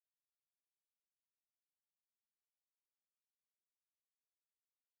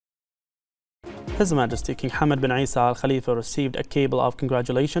His Majesty King Hamad bin Isa Al Khalifa received a cable of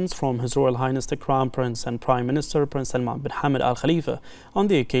congratulations from His Royal Highness the Crown Prince and Prime Minister Prince Salman bin Hamad Al Khalifa on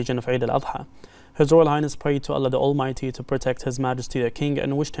the occasion of Eid al-Adha. His Royal Highness prayed to Allah the Almighty to protect His Majesty the King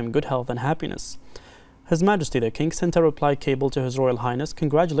and wished him good health and happiness. His Majesty the King sent a reply cable to His Royal Highness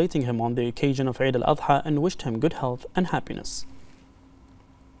congratulating him on the occasion of Eid al-Adha and wished him good health and happiness.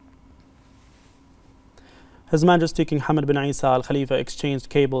 His Majesty King Hamad bin Isa Al Khalifa exchanged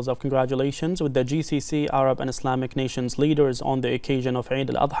cables of congratulations with the GCC, Arab and Islamic nations leaders on the occasion of Eid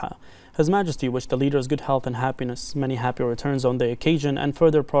al-Adha. His Majesty wished the leaders good health and happiness, many happy returns on the occasion, and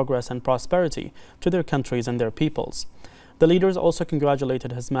further progress and prosperity to their countries and their peoples. The leaders also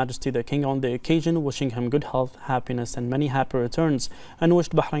congratulated His Majesty the King on the occasion, wishing him good health, happiness, and many happy returns, and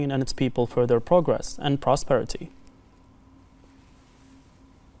wished Bahrain and its people further progress and prosperity.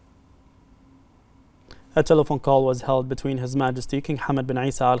 A telephone call was held between His Majesty King Hamad bin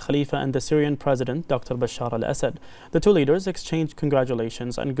Isa Al Khalifa and the Syrian President Dr. Bashar al-Assad. The two leaders exchanged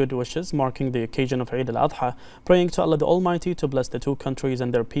congratulations and good wishes marking the occasion of Eid al-Adha, praying to Allah the Almighty to bless the two countries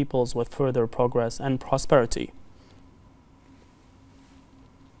and their peoples with further progress and prosperity.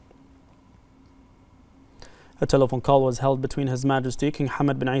 A telephone call was held between His Majesty King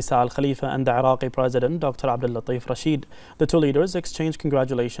Hamad bin Isa Al Khalifa and the Iraqi President Dr. Abdul Latif Rashid. The two leaders exchanged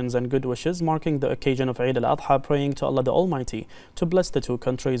congratulations and good wishes marking the occasion of Eid al-Adha, praying to Allah the Almighty to bless the two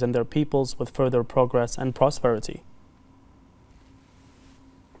countries and their peoples with further progress and prosperity.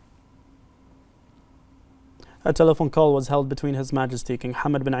 A telephone call was held between His Majesty King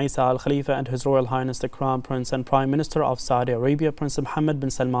Hamad bin Isa Al Khalifa and His Royal Highness the Crown Prince and Prime Minister of Saudi Arabia, Prince Mohammed bin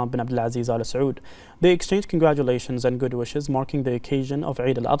Salman bin Abdulaziz Al Saud. They exchanged congratulations and good wishes marking the occasion of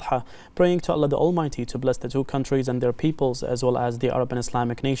Eid al-Adha, praying to Allah the Almighty to bless the two countries and their peoples, as well as the Arab and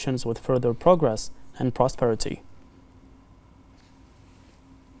Islamic nations, with further progress and prosperity.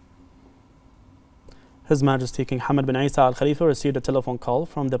 His Majesty King Hamad bin Isa Al Khalifa received a telephone call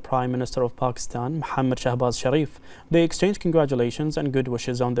from the Prime Minister of Pakistan, Mohammad Shahbaz Sharif. They exchanged congratulations and good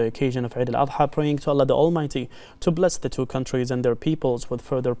wishes on the occasion of Eid al-Adha, praying to Allah the Almighty to bless the two countries and their peoples with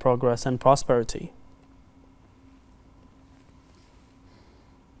further progress and prosperity.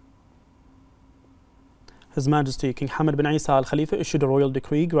 His Majesty King Hamad bin Isa Al Khalifa issued a royal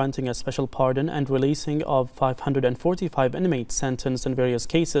decree granting a special pardon and releasing of 545 inmates sentenced in various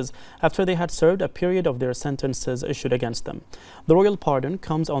cases after they had served a period of their sentences issued against them. The royal pardon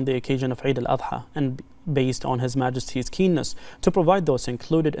comes on the occasion of Eid al-Adha and based on His Majesty's keenness to provide those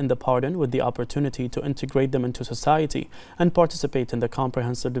included in the pardon with the opportunity to integrate them into society and participate in the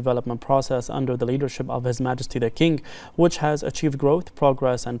comprehensive development process under the leadership of His Majesty the King, which has achieved growth,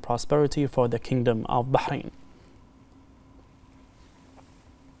 progress and prosperity for the Kingdom of Bahrain.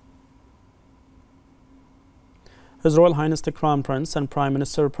 His Royal Highness the Crown Prince and Prime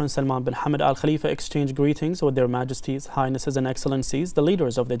Minister Prince Salman bin Hamad Al Khalifa exchanged greetings with their Majesties, Highnesses and Excellencies, the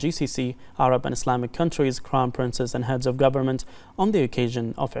leaders of the GCC, Arab and Islamic countries, Crown Princes and heads of government on the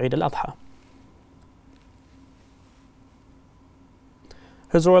occasion of Eid al-Adha.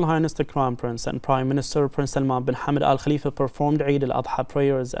 His Royal Highness the Crown Prince and Prime Minister Prince Salman bin Hamad Al Khalifa performed Eid al-Adha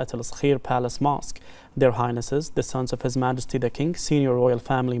prayers at Al-Sakhir Palace Mosque. Their Highnesses, the sons of His Majesty the King, senior royal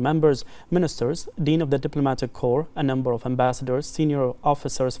family members, ministers, Dean of the Diplomatic Corps, a number of ambassadors, senior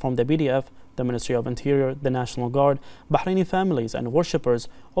officers from the BDF, the Ministry of Interior, the National Guard, Bahraini families and worshippers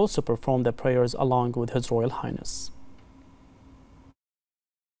also performed the prayers along with His Royal Highness.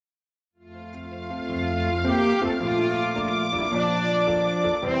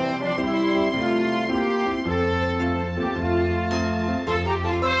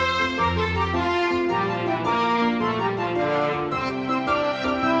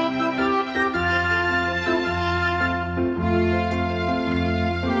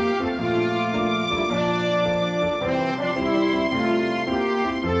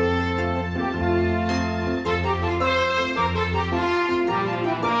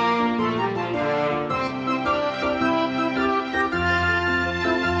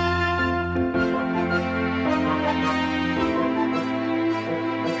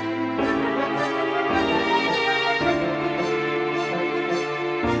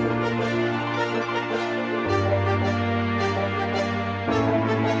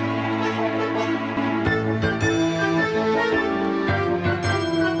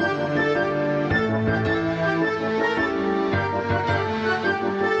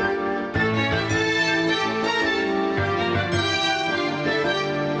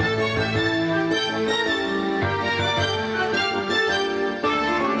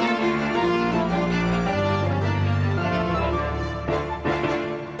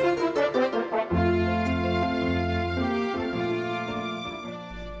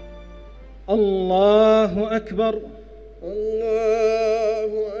 الله أكبر.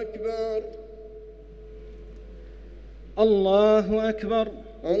 الله أكبر. الله أكبر.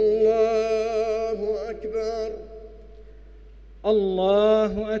 الله أكبر.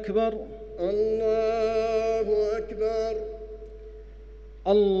 الله أكبر. الله أكبر.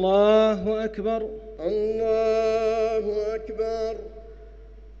 الله أكبر. الله أكبر.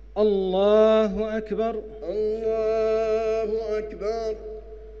 الله أكبر. الله أكبر.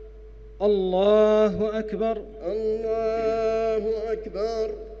 الله أكبر. الله أكبر.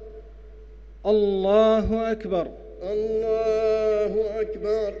 الله أكبر. الله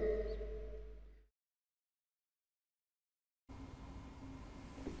أكبر.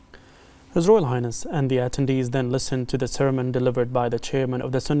 His Royal Highness and the attendees then listened to the sermon delivered by the chairman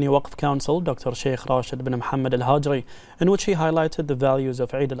of the Sunni Waqf Council, Dr. Sheikh Rashid bin Muhammad Al-Hajri, in which he highlighted the values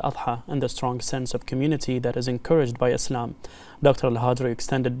of Eid al-Adha and the strong sense of community that is encouraged by Islam. Dr. Al-Hajri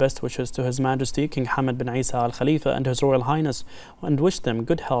extended best wishes to His Majesty King Hamad bin Isa Al Khalifa and His Royal Highness and wished them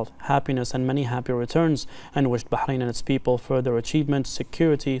good health, happiness and many happy returns, and wished Bahrain and its people further achievement,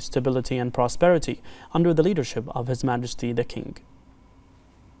 security, stability and prosperity under the leadership of His Majesty the King.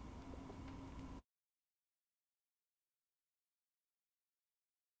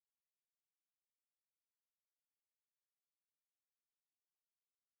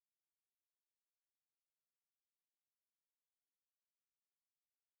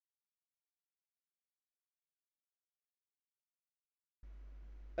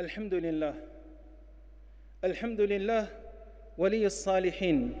 الحمد لله. الحمد لله ولي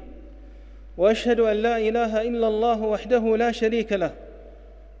الصالحين، وأشهد أن لا إله إلا الله وحده لا شريك له،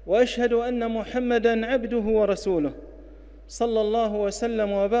 وأشهد أن محمدًا عبده ورسوله صلى الله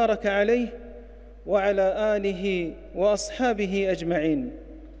وسلم وبارك عليه وعلى آله وأصحابه أجمعين.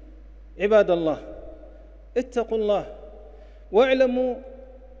 عباد الله، اتقوا الله واعلموا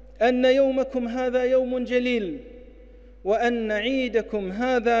أن يومكم هذا يوم جليل، وأن عيدكم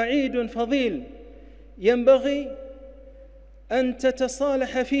هذا عيد فضيل، ينبغي أن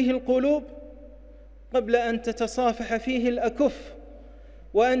تتصالح فيه القلوب قبل أن تتصافح فيه الأكف،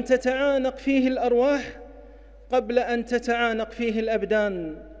 وأن تتعانق فيه الأرواح قبل أن تتعانق فيه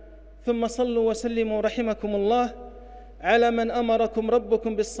الأبدان. ثم صلوا وسلموا رحمكم الله على من أمركم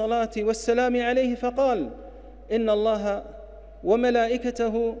ربكم بالصلاة والسلام عليه فقال: إن الله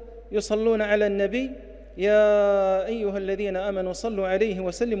وملائكته يصلون على النبي يا أيها الذين آمنوا صلوا عليه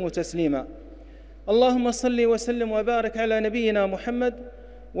وسلموا تسليما. اللهم صل وسلم وبارك على نبينا محمد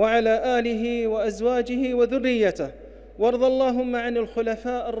وعلى آله وأزواجه وذريته، وارض اللهم عن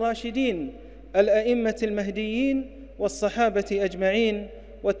الخلفاء الراشدين الأئمة المهديين والصحابة أجمعين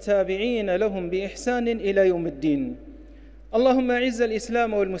والتابعين لهم بإحسان إلى يوم الدين. اللهم أعز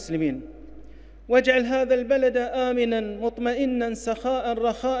الإسلام والمسلمين، واجعل هذا البلد آمناً مطمئناً سخاء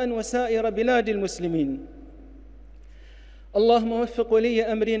رخاء وسائر بلاد المسلمين. اللهم وفق ولي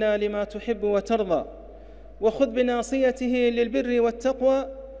أمرنا لما تحب وترضى، وخذ بناصيته للبر والتقوى.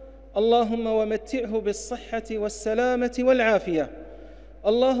 اللهم ومتعه بالصحة والسلامة والعافية.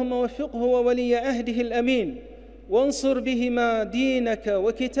 اللهم وفقه وولي عهده الأمين، وانصر بهما دينك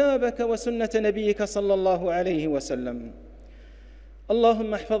وكتابك وسنة نبيك صلى الله عليه وسلم.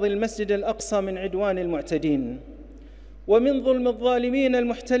 اللهم احفظ المسجد الأقصى من عدوان المعتدين ومن ظلم الظالمين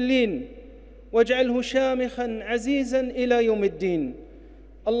المحتلين، واجعله شامخاً عزيزاً إلى يوم الدين.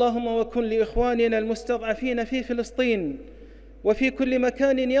 اللهم وكن لإخواننا المستضعفين في فلسطين وفي كل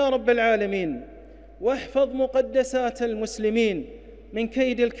مكان يا رب العالمين، واحفظ مقدسات المسلمين من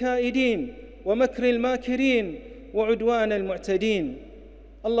كيد الكائدين ومكر الماكرين وعدوان المعتدين.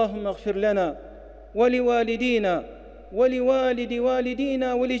 اللهم اغفر لنا ولوالدينا ولوالد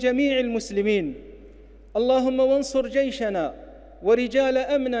والدينا ولجميع المسلمين. اللهم وانصر جيشنا ورجال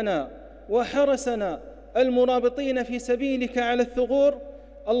أمننا وحرسنا المرابطين في سبيلك على الثغور.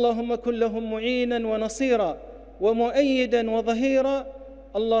 اللهم كن لهم معيناً ونصيراً ومؤيداً وظهيراً.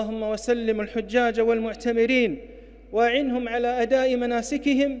 اللهم وسلم الحجاج والمعتمرين، وأعنهم على أداء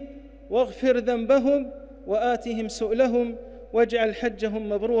مناسكهم، واغفر ذنبهم وآتهم سؤلهم، واجعل حجهم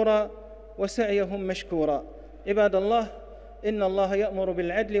مبرورا وسعيهم مشكورا. عباد الله، إن الله يأمر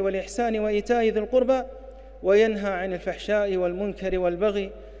بالعدل والإحسان وإيتاء ذي القربى وينهى عن الفحشاء والمنكر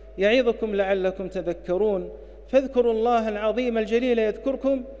والبغي، يعظكم لعلكم تذكرون. فاذكروا الله العظيم الجليل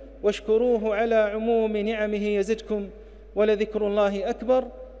يذكركم، واشكروه على عموم نعمه يزدكم، ولذكر الله أكبر،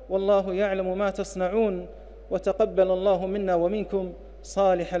 والله يعلم ما تصنعون. وتقبل الله منا ومنكم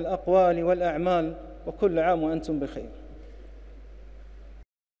صالح الأقوال والأعمال، وكل عام وأنتم بخير.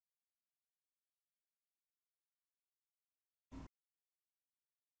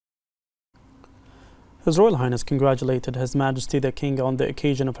 His Royal Highness congratulated His Majesty the King on the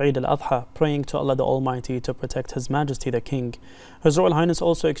occasion of Eid al-Adha, praying to Allah the Almighty to protect His Majesty the King. His Royal Highness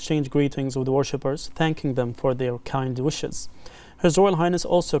also exchanged greetings with worshippers, thanking them for their kind wishes. His Royal Highness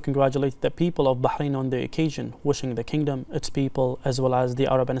also congratulated the people of Bahrain on the occasion, wishing the kingdom, its people, as well as the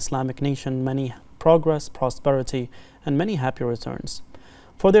Arab and Islamic nation many progress, prosperity, and many happy returns.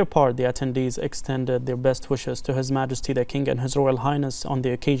 For their part, the attendees extended their best wishes to His Majesty the King and His Royal Highness on the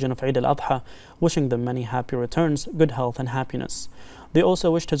occasion of Eid al-Adha, wishing them many happy returns, good health and happiness. They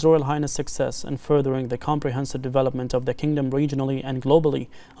also wished His Royal Highness success in furthering the comprehensive development of the kingdom regionally and globally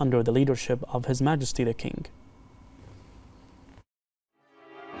under the leadership of His Majesty the King.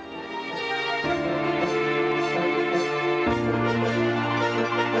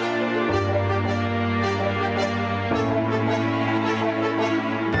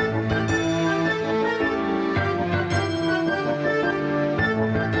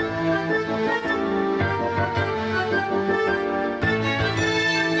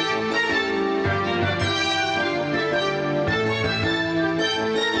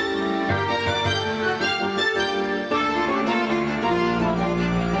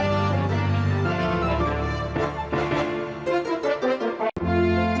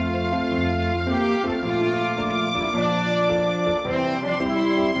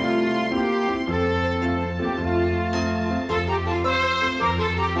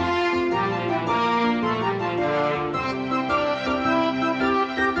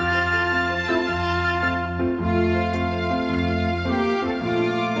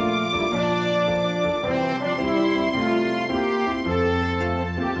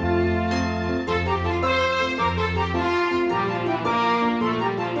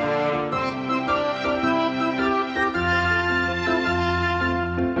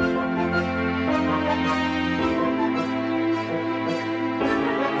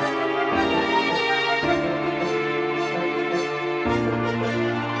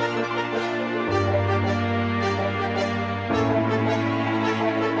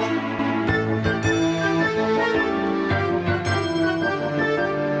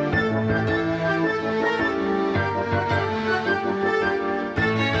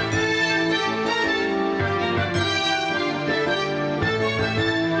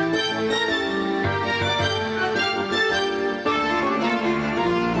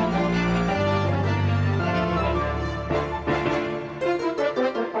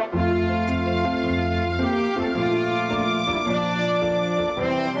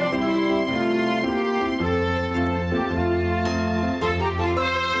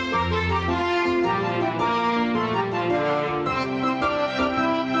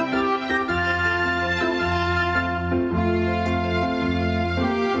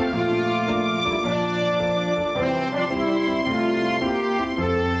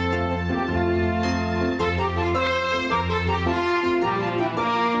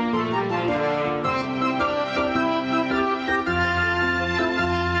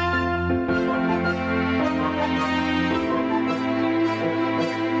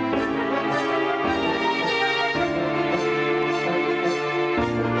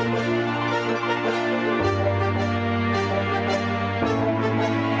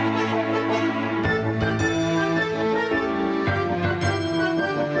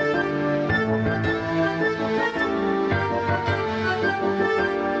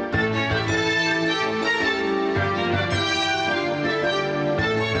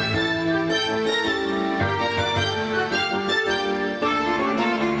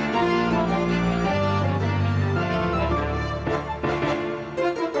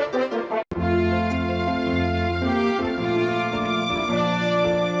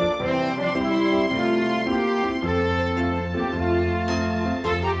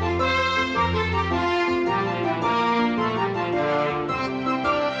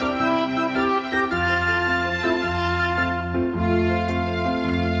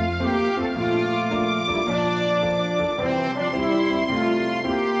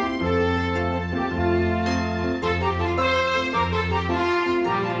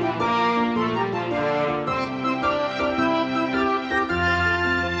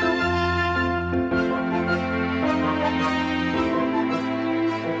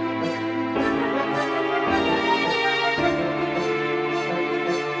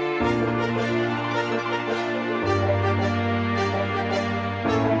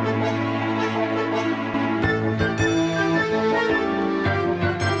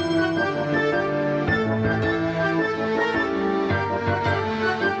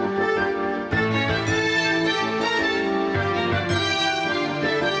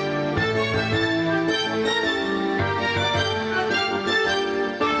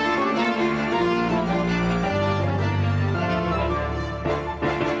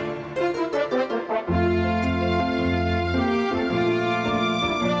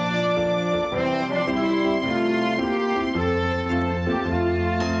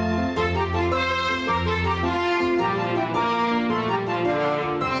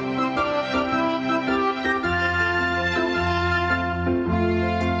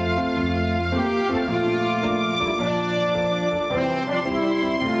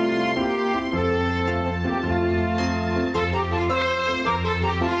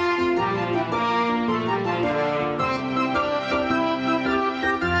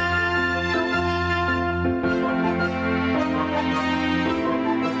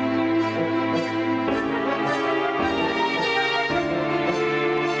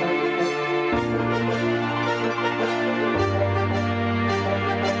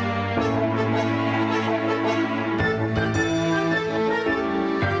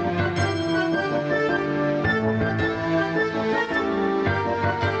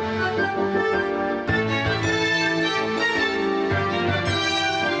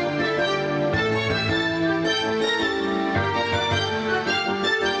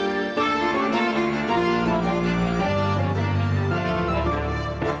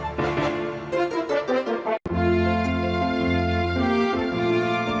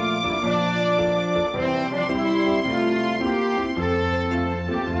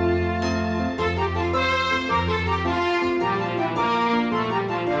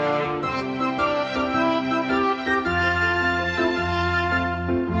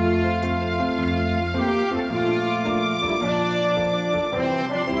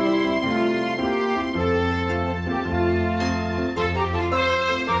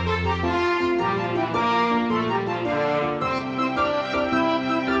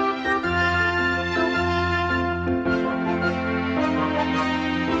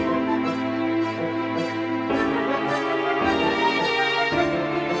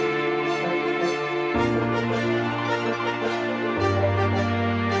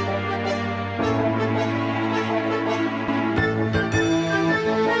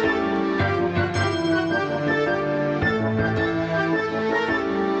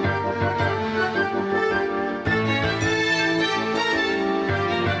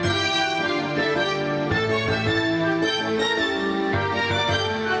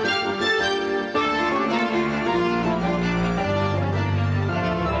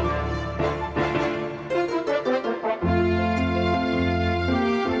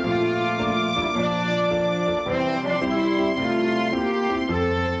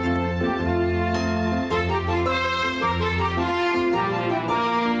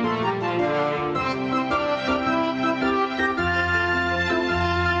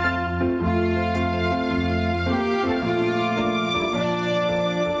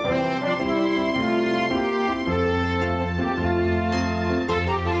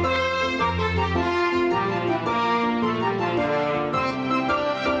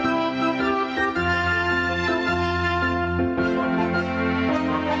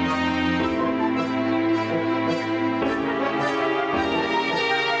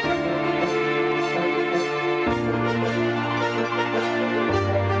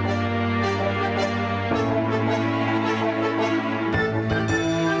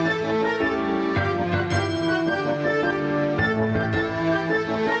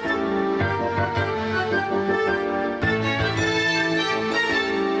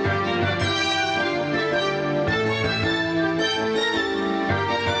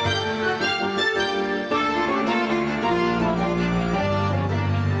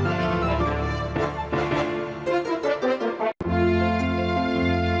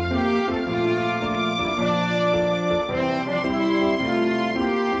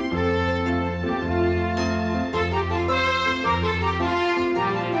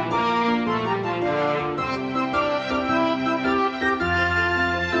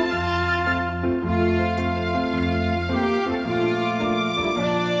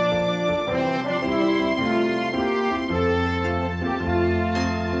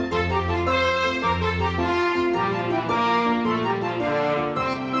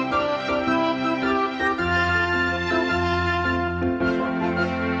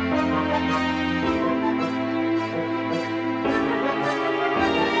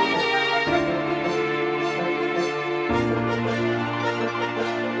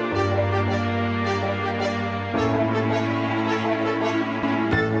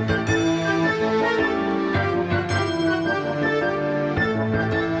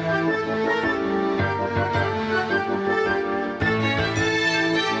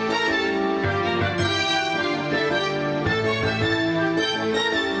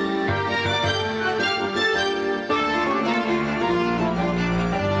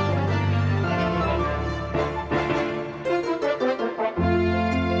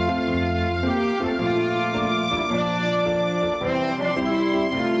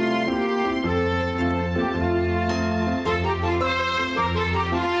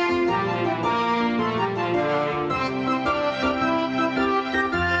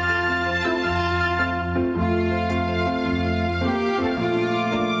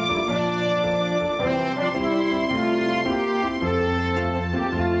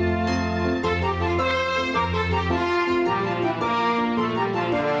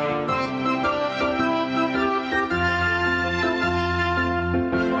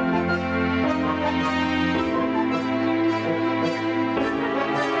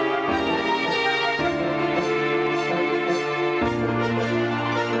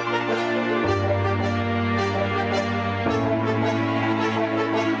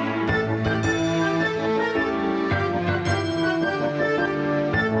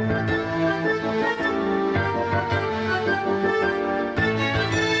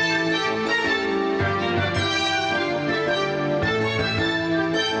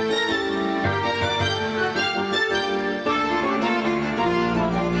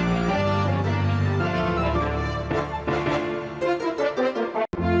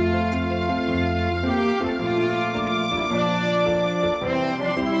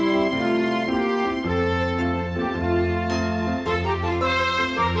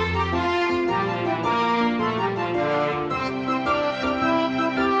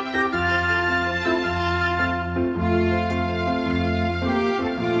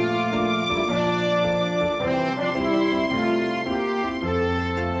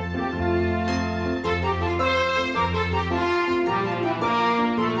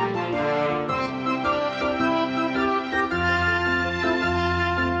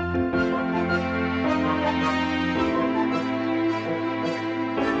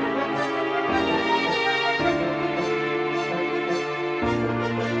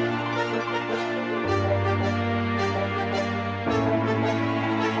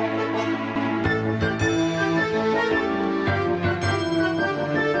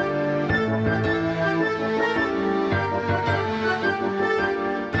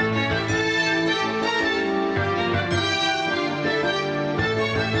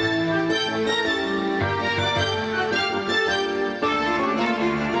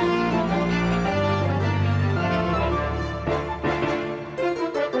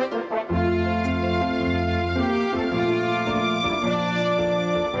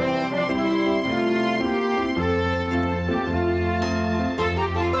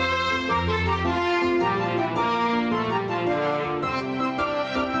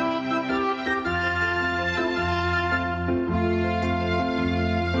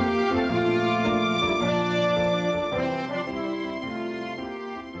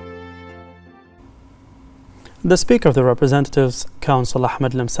 The Speaker of the Representatives Council,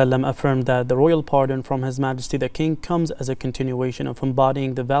 Ahmed Lamsallam, affirmed that the royal pardon from His Majesty the King comes as a continuation of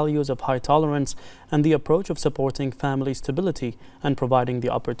embodying the values of high tolerance and the approach of supporting family stability and providing the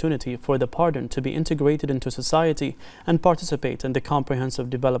opportunity for the pardon to be integrated into society and participate in the comprehensive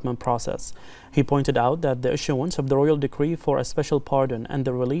development process. He pointed out that the issuance of the royal decree for a special pardon and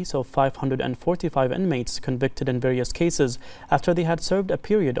the release of 545 inmates convicted in various cases after they had served a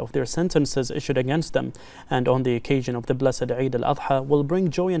period of their sentences issued against them and on the occasion of the blessed Eid al-Adha will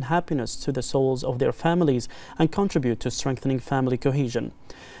bring joy and happiness to the souls of their families and contribute to strengthening family cohesion.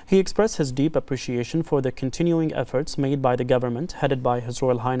 He expressed his deep appreciation for the continuing efforts made by the government, headed by His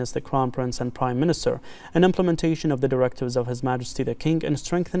Royal Highness the Crown Prince and Prime Minister, in implementation of the directives of His Majesty the King in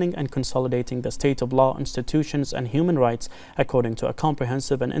strengthening and consolidating the state of law, institutions and human rights according to a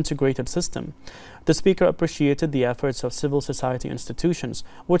comprehensive and integrated system. The Speaker appreciated the efforts of civil society institutions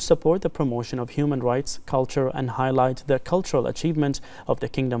which support the promotion of human rights, culture and highlight the cultural achievement of the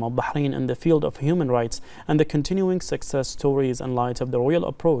Kingdom of Bahrain in the field of human rights and the continuing success stories in light of the royal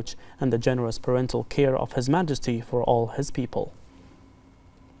approach and the generous parental care of His Majesty for all his people.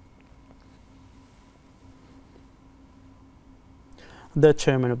 The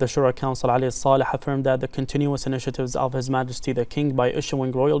chairman of the Shura Council, Ali Saleh, affirmed that the continuous initiatives of His Majesty the King by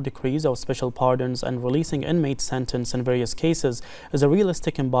issuing royal decrees of special pardons and releasing inmates sentenced in various cases is a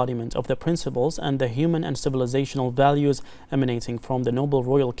realistic embodiment of the principles and the human and civilizational values emanating from the noble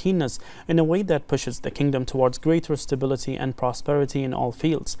royal keenness in a way that pushes the kingdom towards greater stability and prosperity in all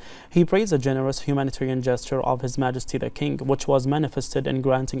fields. He praised the generous humanitarian gesture of His Majesty the King, which was manifested in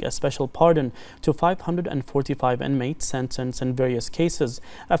granting a special pardon to 545 inmates sentenced in various cases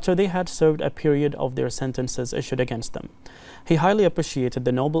after they had served a period of their sentences issued against them. He highly appreciated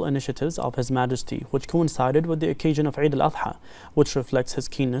the noble initiatives of His Majesty, which coincided with the occasion of Eid al-Adha, which reflects his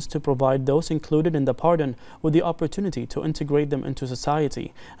keenness to provide those included in the pardon with the opportunity to integrate them into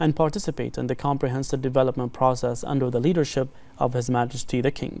society and participate in the comprehensive development process under the leadership of His Majesty the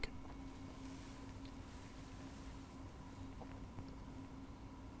King.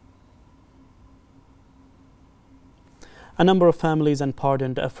 A number of families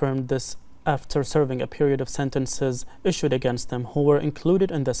unpardoned affirmed this after serving a period of sentences issued against them who were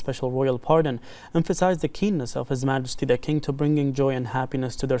included in the special royal pardon, emphasized the keenness of His Majesty the King to bringing joy and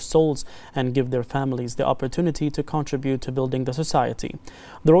happiness to their souls and give their families the opportunity to contribute to building the society.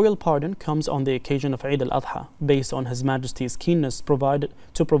 The royal pardon comes on the occasion of Eid al-Adha, based on His Majesty's keenness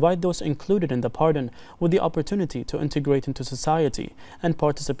to provide those included in the pardon with the opportunity to integrate into society and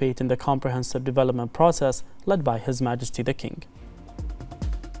participate in the comprehensive development process led by His Majesty the King.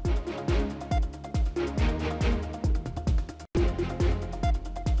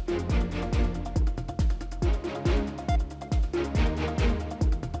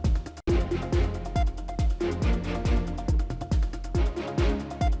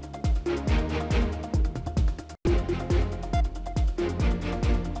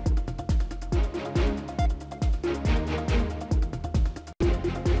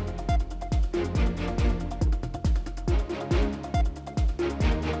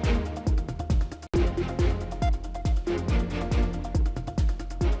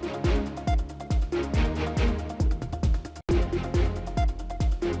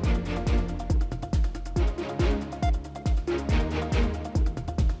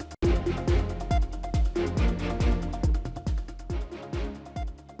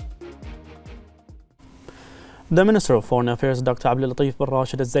 The Minister of Foreign Affairs, Dr. Abdul Latif bin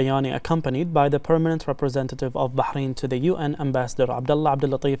Rashid al-Zayani, accompanied by the permanent representative of Bahrain to the UN, Ambassador Abdullah Abdul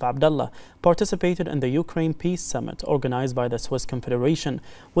Latif Abdullah, participated in the Ukraine Peace Summit organized by the Swiss Confederation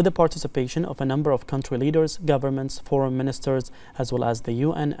with the participation of a number of country leaders, governments, foreign ministers, as well as the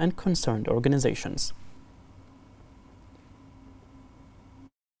UN and concerned organizations.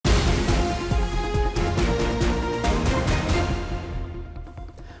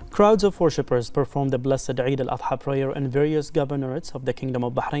 Crowds of worshippers performed the blessed Eid al-Adha prayer in various governorates of the Kingdom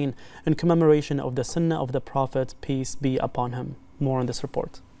of Bahrain in commemoration of the Sunnah of the Prophet, peace be upon him. More on this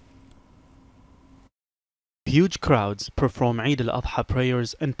report. Huge crowds perform Eid al-Adha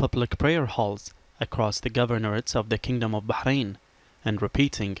prayers in public prayer halls across the governorates of the Kingdom of Bahrain and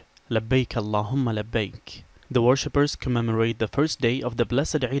repeating Labbaik Allahumma Labbaik. The worshippers commemorate the first day of the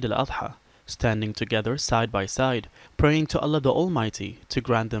blessed Eid al-Adha, standing together side by side, praying to Allah the Almighty to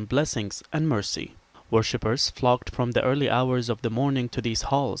grant them blessings and mercy. Worshippers flocked from the early hours of the morning to these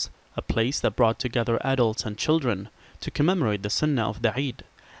halls, a place that brought together adults and children to commemorate the Sunnah of the Eid,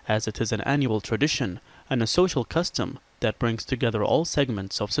 as it is an annual tradition and a social custom that brings together all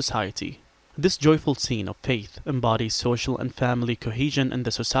segments of society. This joyful scene of faith embodies social and family cohesion in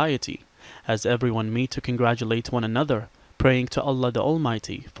the society, as everyone meet to congratulate one another, praying to Allah the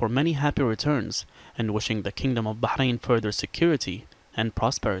Almighty for many happy returns and wishing the Kingdom of Bahrain further security and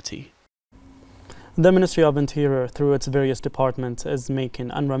prosperity. The Ministry of Interior, through its various departments, is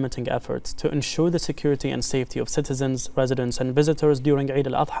making unremitting efforts to ensure the security and safety of citizens, residents and visitors during Eid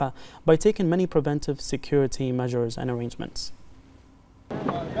al-Adha by taking many preventive security measures and arrangements.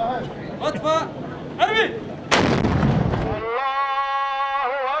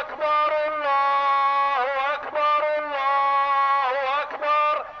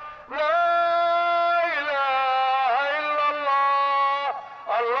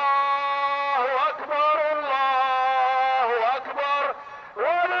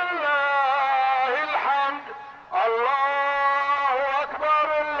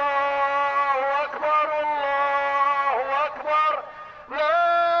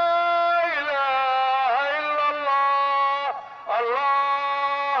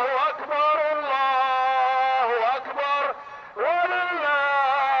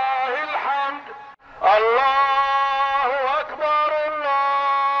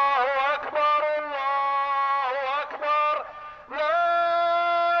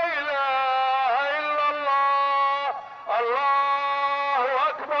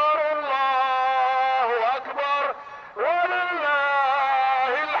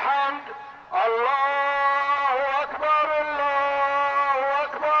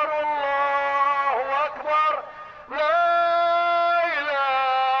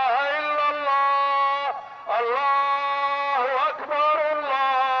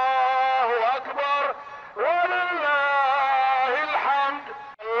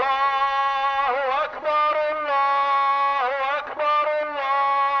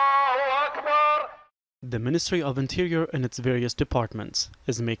 The Ministry of Interior and its various departments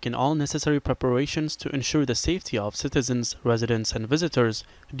is making all necessary preparations to ensure the safety of citizens, residents and visitors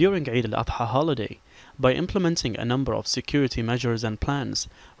during Eid al-Adha holiday by implementing a number of security measures and plans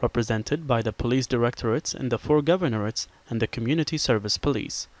represented by the police directorates in the 4 governorates and the community service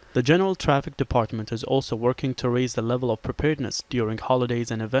police. The General Traffic Department is also working to raise the level of preparedness during holidays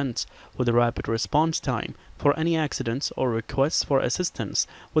and events with a rapid response time for any accidents or requests for assistance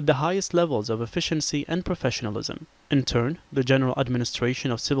with the highest levels of efficiency and professionalism. In turn, the General Administration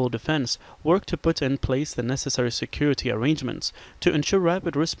of Civil Defense worked to put in place the necessary security arrangements to ensure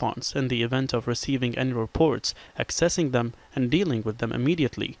rapid response in the event of receiving any reports, accessing them and dealing with them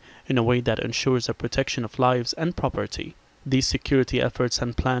immediately in a way that ensures the protection of lives and property. These security efforts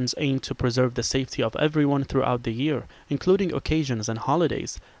and plans aim to preserve the safety of everyone throughout the year, including occasions and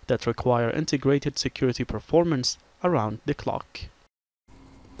holidays that require integrated security performance around the clock.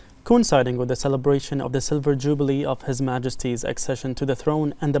 Coinciding with the celebration of the Silver Jubilee of His Majesty's accession to the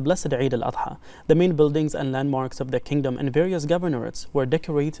throne and the blessed Eid al-Adha, the main buildings and landmarks of the kingdom in various governorates were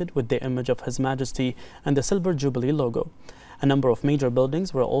decorated with the image of His Majesty and the Silver Jubilee logo. A number of major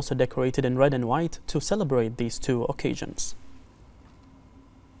buildings were also decorated in red and white to celebrate these 2 occasions.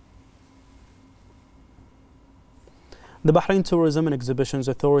 The Bahrain Tourism and Exhibitions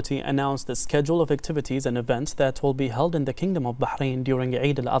Authority announced the schedule of activities and events that will be held in the Kingdom of Bahrain during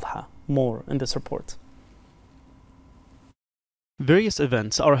Eid al-Adha. More in this report. Various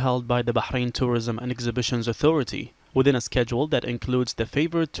events are held by the Bahrain Tourism and Exhibitions Authority within a schedule that includes the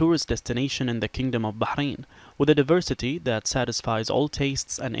favored tourist destination in the Kingdom of Bahrain, with a diversity that satisfies all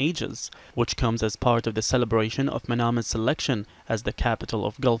tastes and ages, which comes as part of the celebration of Manamah's selection as the capital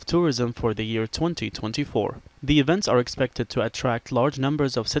of Gulf tourism for the year 2024. The events are expected to attract large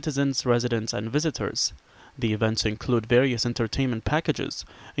numbers of citizens, residents and visitors. The events include various entertainment packages,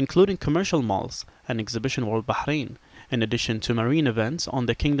 including commercial malls and Exhibition World Bahrain, in addition to marine events on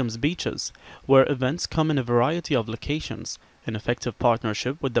the kingdom's beaches, where events come in a variety of locations in effective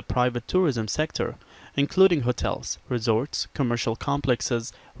partnership with the private tourism sector, including hotels, resorts, commercial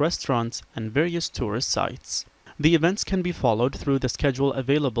complexes, restaurants, and various tourist sites. The events can be followed through the schedule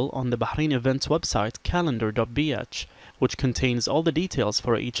available on the Bahrain Events website calendar.bh, which contains all the details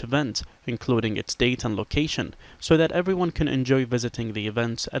for each event, including its date and location, so that everyone can enjoy visiting the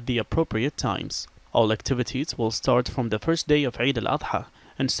events at the appropriate times. All activities will start from the first day of Eid al-Adha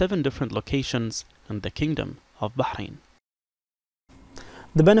in 7 different locations in the Kingdom of Bahrain.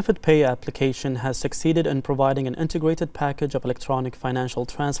 The Benefit Pay application has succeeded in providing an integrated package of electronic financial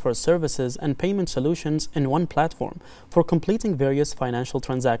transfer services and payment solutions in one platform for completing various financial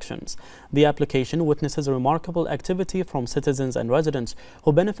transactions. The application witnesses a remarkable activity from citizens and residents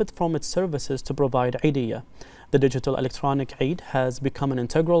who benefit from its services to provide Eidiyah. The digital electronic Eid has become an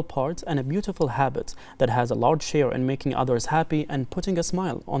integral part and a beautiful habit that has a large share in making others happy and putting a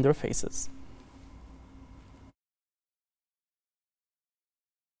smile on their faces.